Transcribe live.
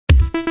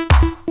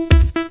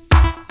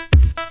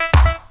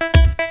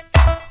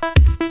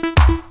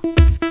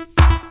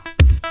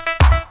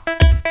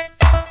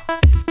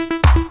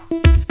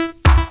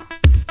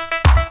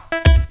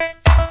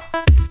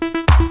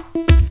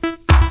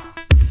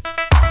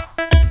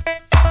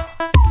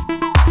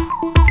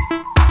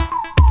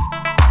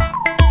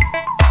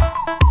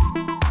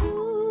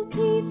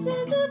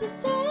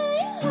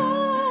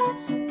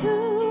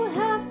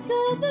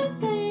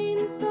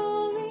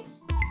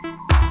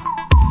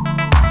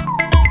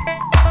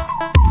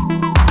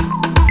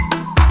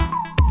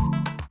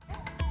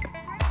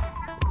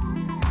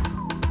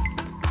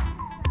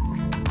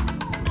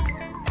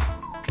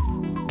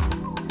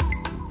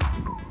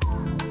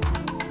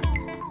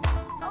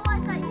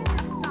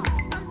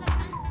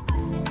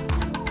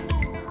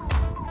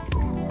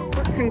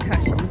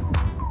concussion.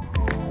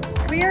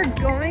 We are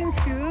going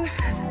to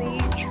the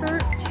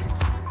church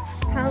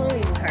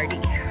Halloween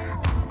party.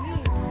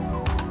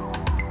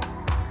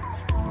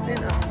 It's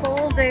been a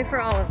full day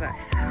for all of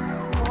us.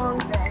 Long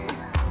day.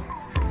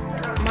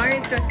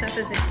 Mari's dressed up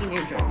as a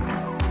teenager.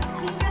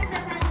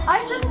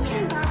 I just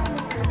came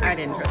back. I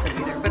didn't dress up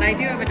either, but I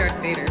do have a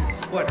Darth Vader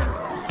sweater.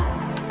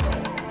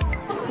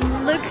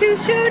 Look who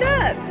showed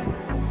up!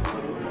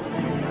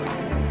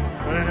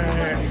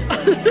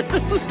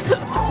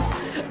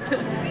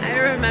 I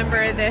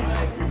remember this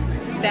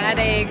bad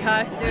egg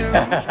costume.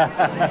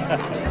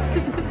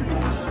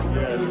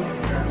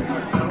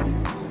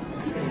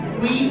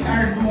 We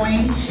are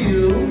going to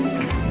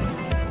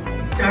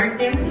start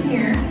down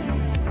here,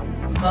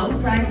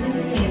 both sides of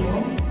the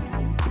table.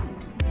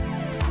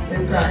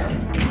 We've got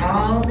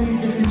all these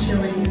different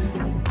chilies.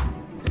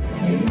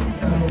 Okay,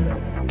 so,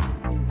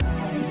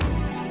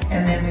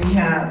 and then we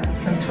have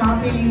some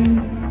toppings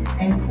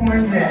and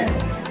cornbread.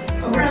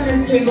 Over on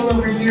this table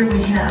over here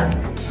we have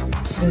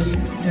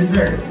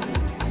desserts,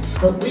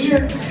 but we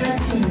are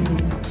cutting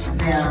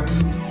them.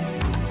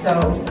 So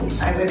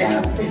I would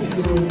ask that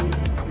you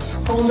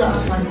hold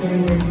off on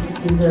getting the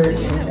dessert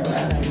until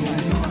after you eat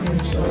the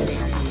chili.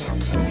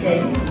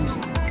 Okay?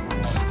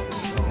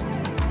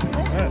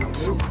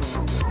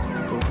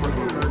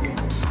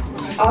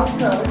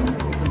 Also,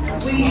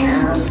 we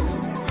have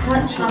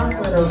hot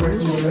chocolate over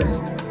here,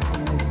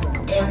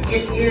 and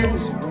it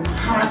is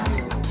hot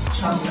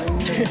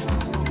chocolate,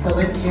 so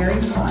it's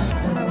very hot.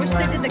 I wish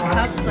they did the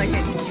cups like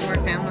at your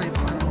families.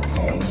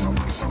 Okay.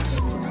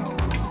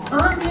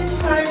 On this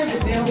side of the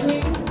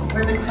building,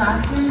 where the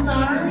classrooms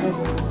are,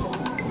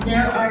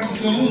 there are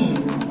games.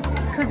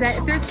 Because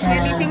if there's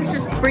candy things,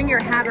 just bring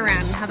your hat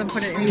around and have them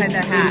put it inside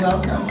the hat. We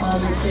welcome all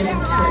the kids to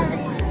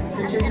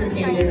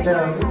participate in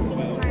those.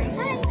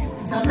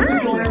 Some of the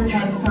doors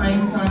have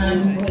signs on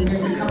them,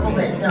 there's a couple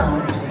that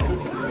don't.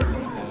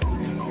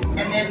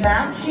 And then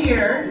back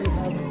here,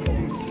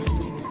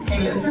 hey,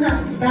 listen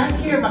up, back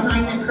here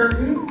behind the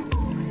curtain,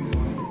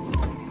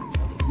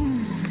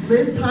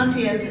 Liz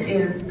Pontius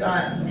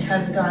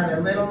has got a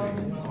little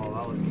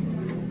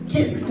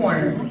kids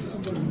corner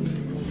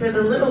for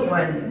the little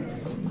ones.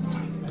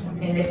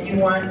 And if you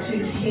want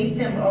to take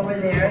them over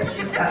there,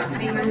 she's got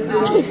finger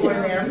food for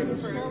them.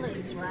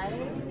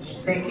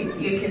 They can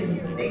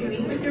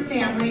eat with your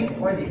family,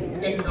 or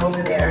they can go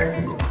over there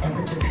and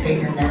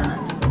participate in that.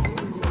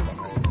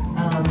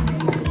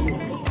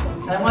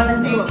 I want to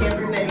thank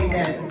everybody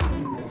that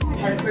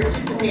has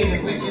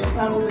participated, which is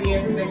probably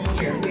everybody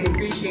here. We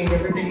appreciate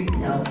everybody's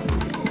help,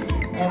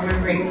 and we're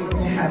grateful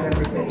to have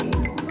everybody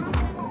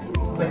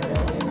with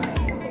us tonight.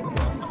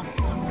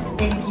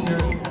 Thank you.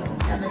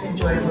 Have an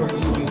enjoyable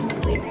evening.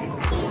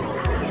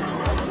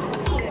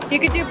 You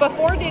could do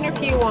before dinner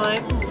if you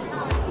want.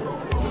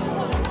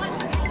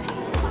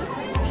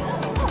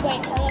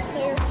 Wait till I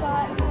clear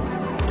spot.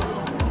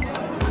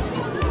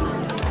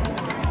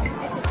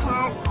 It's a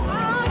cat.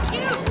 Oh,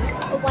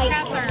 cute! A white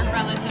Cats cat. are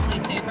relatively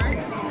safer.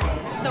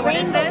 So what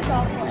is this?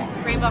 Chocolate.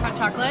 Rainbow hot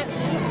chocolate?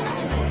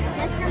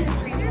 That's from the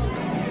flavor.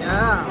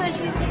 Yeah.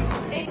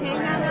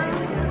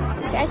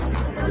 Yes.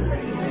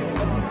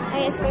 I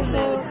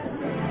special.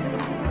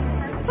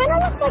 Kind of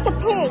looks like a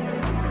pig.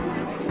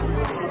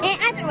 And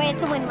either way,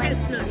 it's a win-win.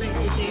 It's not nice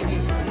to see it.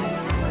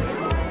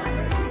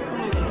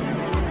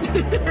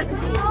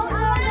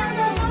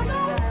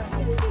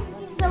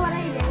 So what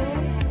are you doing?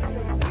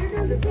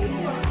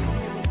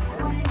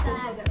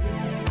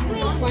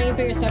 Why don't you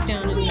put your stuff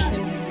down and you can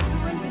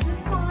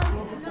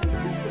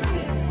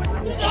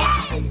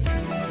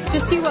Yes!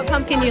 just see what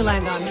pumpkin you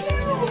land on.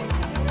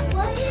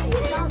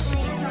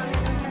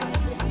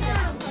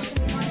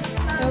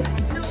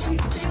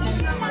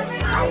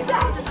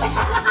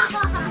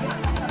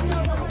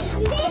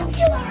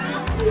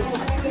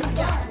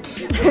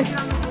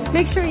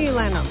 Make sure you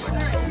land on one.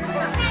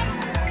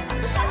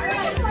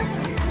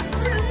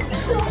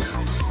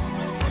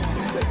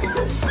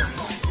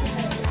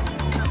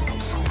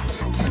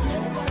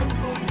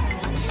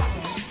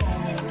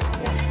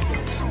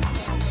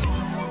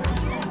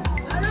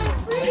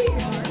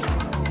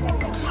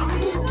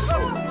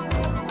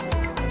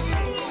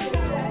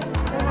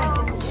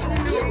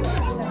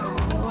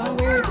 Well,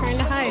 we were trying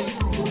to hide.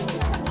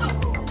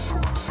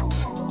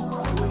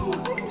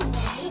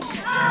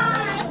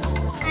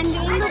 I'm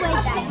doing the way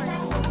backwards.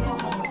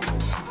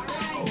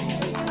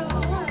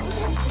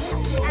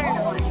 I don't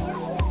know why.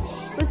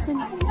 Listen.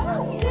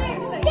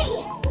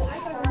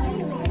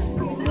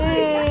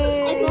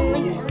 If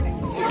only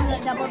the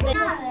double big.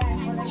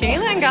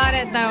 Jalen got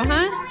it though,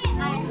 huh?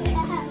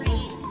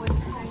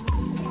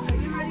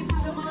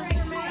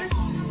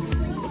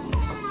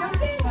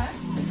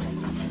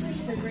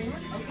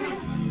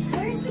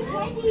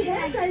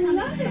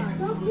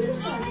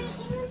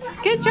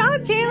 Good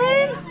job,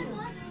 Jalen.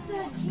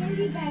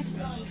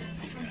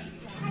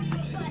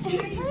 You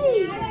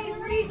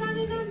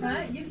can do it,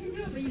 but you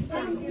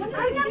I'm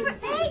number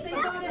 8.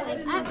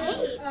 I'm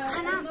 8.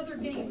 another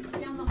game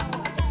down the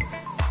hall.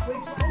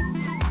 Which one?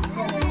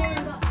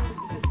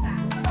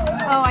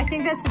 Oh, I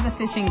think that's the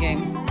fishing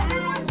game.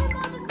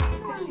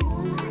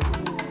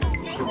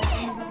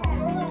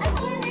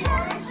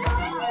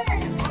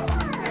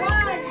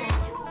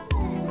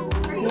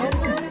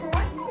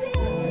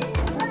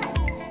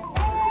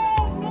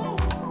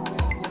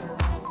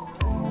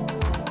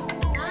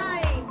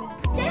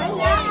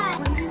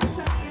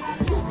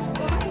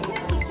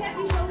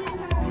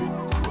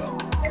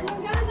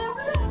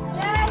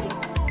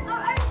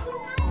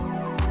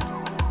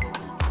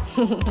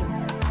 Yes!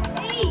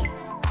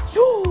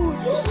 Your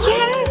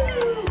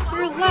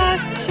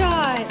last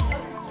shot.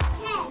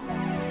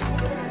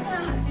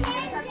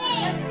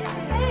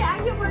 Hey,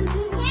 I get one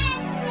too.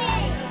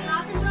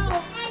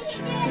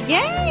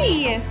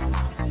 Yay!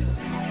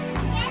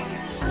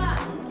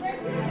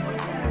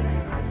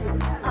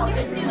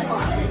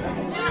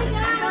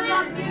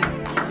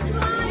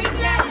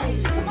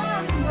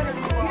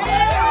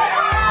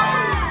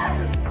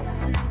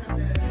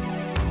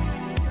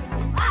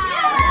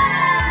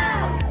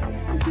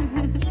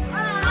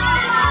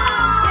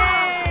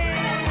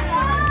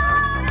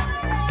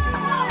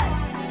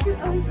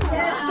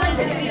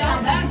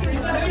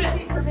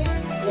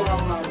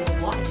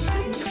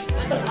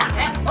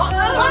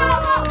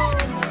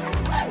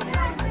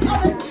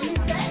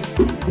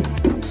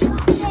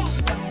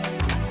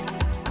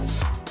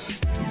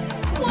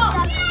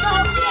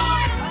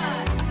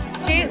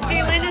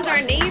 Jalen is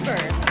our neighbor.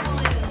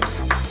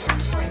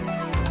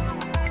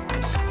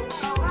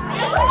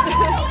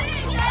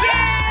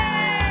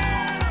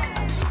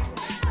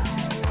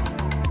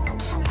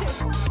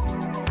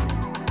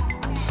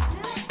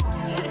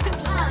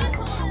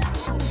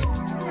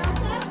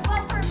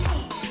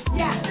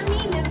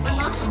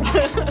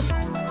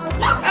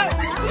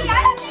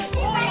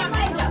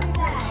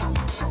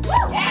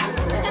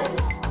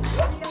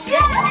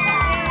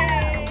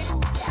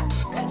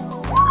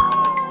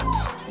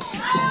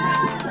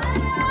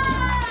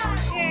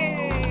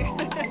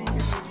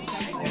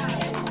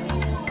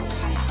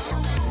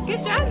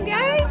 Good job,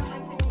 guys.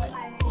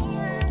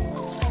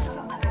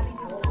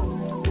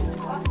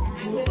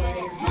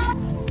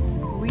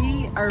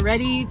 We are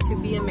ready to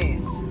be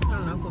amazed. I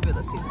don't know if we'll be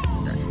able to see this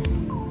in the dark.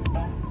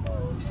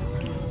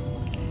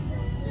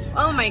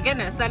 Oh my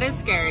goodness, that is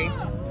scary.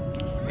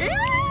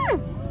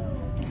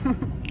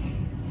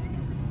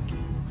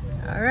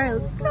 All right,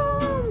 let's go.